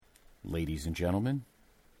Ladies and gentlemen,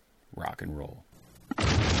 rock and roll.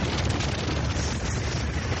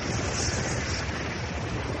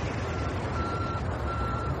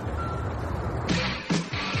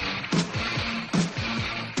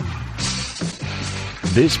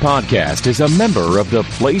 This podcast is a member of the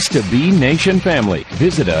Place to Be Nation family.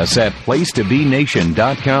 Visit us at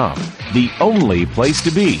placetobenation.com, the only place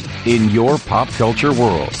to be in your pop culture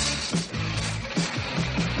world.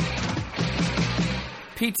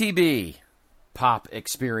 PTB, Pop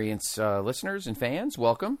Experience listeners and fans,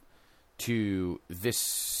 welcome to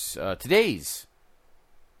this today's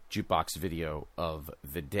Jukebox video of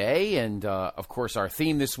the day. And, of course, our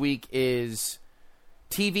theme this week is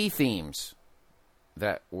TV themes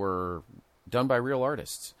that were done by real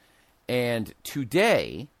artists. And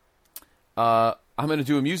today, I'm going to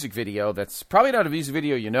do a music video that's probably not a music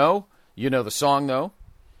video you know. You know the song, though.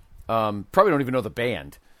 Probably don't even know the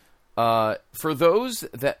band. For those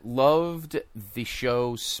that loved the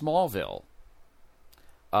show Smallville,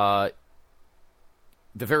 the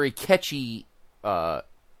very catchy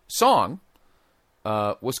song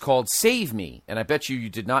was called Save Me, and I bet you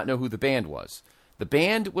did not know who the band was. The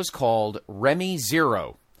band was called Remy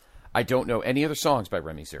Zero. I don't know any other songs by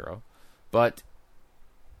Remy Zero, but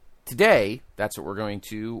today, that's what we're going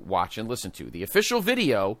to watch and listen to. The official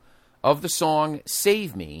video of the song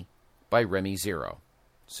Save Me by Remy Zero.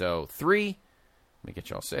 So, let me get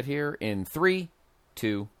you all set here. In 3,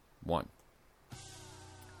 2, 1.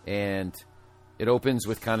 And it opens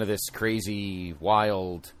with kind of this crazy,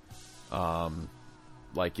 wild,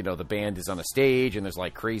 the band is on a stage and there's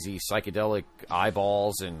like crazy psychedelic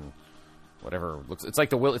eyeballs and whatever. It's like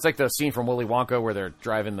the scene from Willy Wonka where they're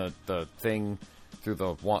driving the thing through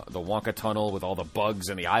the Wonka tunnel with all the bugs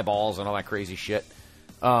and the eyeballs and all that crazy shit.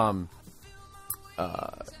 That's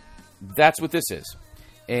what this is.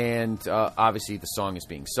 And obviously the song is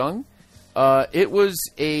being sung. It was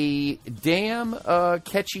a damn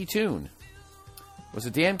catchy tune.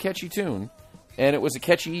 And it was a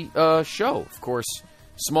catchy show. Of course,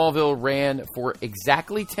 Smallville ran for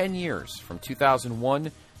exactly 10 years, from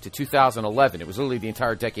 2001 to 2011. It was literally the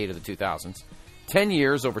entire decade of the 2000s. 10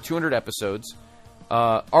 years, over 200 episodes.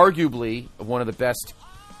 Arguably one of the best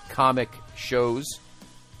comic shows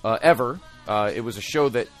ever. It was a show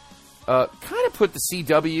that kind of put the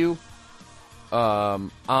CW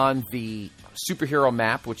on the superhero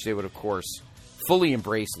map, which they would, of course, fully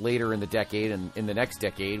embrace later in the decade and in the next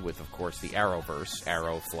decade with, of course, the Arrowverse,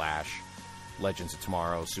 Arrow, Flash, Legends of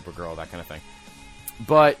Tomorrow, Supergirl, that kind of thing.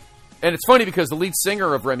 And it's funny because the lead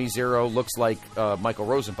singer of Remy Zero looks like Michael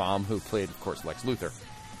Rosenbaum, who played, of course, Lex Luthor.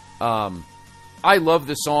 I love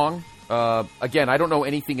this song. Again, I don't know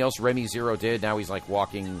anything else Remy Zero did. Now he's like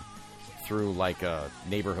walking through like a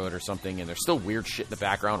neighborhood or something, and there's still weird shit in the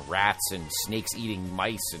background, rats and snakes eating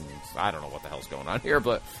mice, and I don't know what the hell's going on here,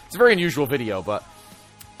 but it's a very unusual video. But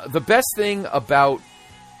the best thing about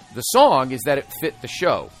the song is that it fit the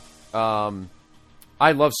show. I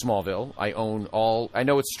love Smallville. I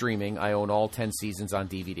know it's streaming. I own all 10 seasons on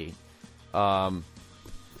DVD.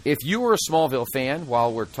 If you were a Smallville fan,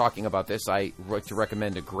 while we're talking about this, I like to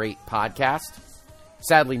recommend a great podcast.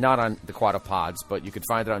 Sadly, not on the Quadapods, but you can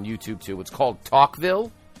find it on YouTube, too. It's called Talkville.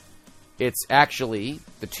 It's actually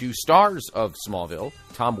the two stars of Smallville,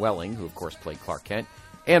 Tom Welling, who, of course, played Clark Kent,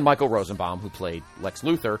 and Michael Rosenbaum, who played Lex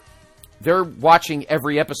Luthor. They're watching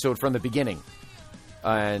every episode from the beginning.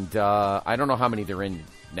 And I don't know how many they're in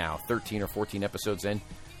now, 13 or 14 episodes in.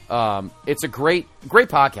 It's a great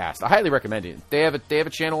podcast. I highly recommend it. They have a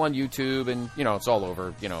channel on YouTube, and, it's all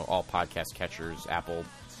over, all podcast catchers, Apple,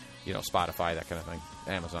 Spotify, that kind of thing,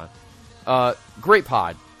 Amazon. Great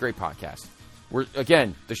podcast.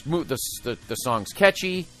 Again, the song's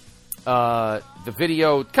catchy. The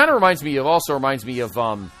video kind of reminds me of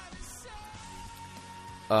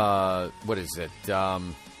what is it? Not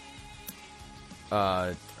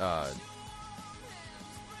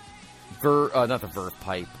the Verve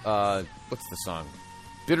Pipe. What's the song?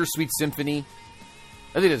 Bittersweet Symphony.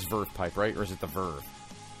 I think it's Verve Pipe, right? Or is it the Verve?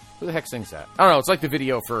 Who the heck sings that? I don't know. It's like the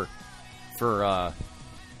video for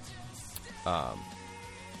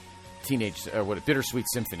Bittersweet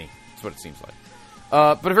Symphony. That's what it seems like.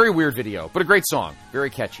 But a very weird video, but a great song,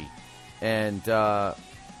 very catchy, and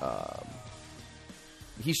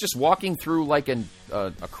he's just walking through like a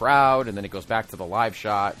crowd, and then it goes back to the live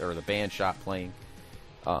shot or the band shot playing.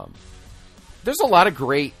 There's a lot of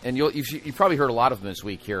great, and you've probably heard a lot of them this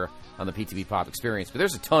week here on the PTB Pop Experience, but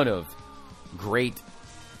there's a ton of great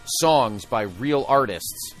songs by real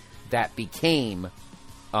artists that became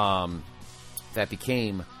TV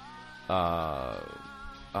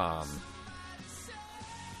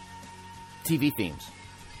themes.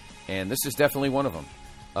 and this is definitely one of them.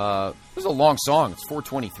 It was a long song. It's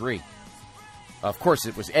 4:23. Of course,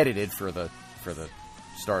 it was edited for the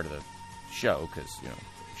start of the show because the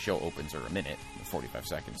show opens are a minute, 45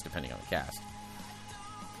 seconds, depending on the cast.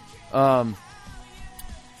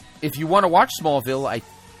 If you want to watch Smallville, I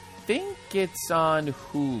think it's on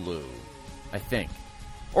Hulu. I think.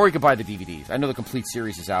 Or you could buy the DVDs. I know the complete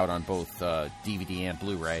series is out on both DVD and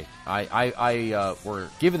Blu-ray. I were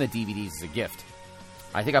given the DVDs as a gift.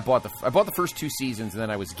 I think I bought the first 2 seasons, and then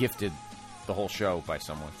I was gifted the whole show by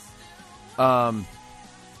someone.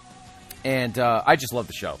 And I just love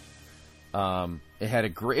the show. It had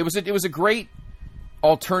it was a great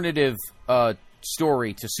alternative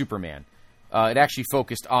story to Superman. It actually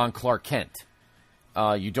focused on Clark Kent.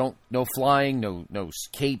 No flying, no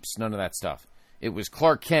capes, none of that stuff. It was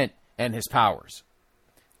Clark Kent and his powers.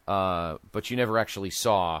 But you never actually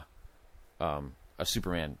saw a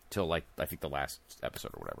Superman till, I think the last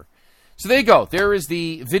episode or whatever. So there you go. There is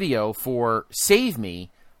the video for Save Me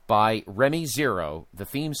by Remy Zero, the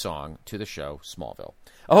theme song to the show Smallville.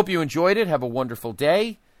 I hope you enjoyed it. Have a wonderful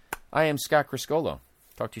day. I am Scott Criscolo.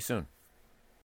 Talk to you soon.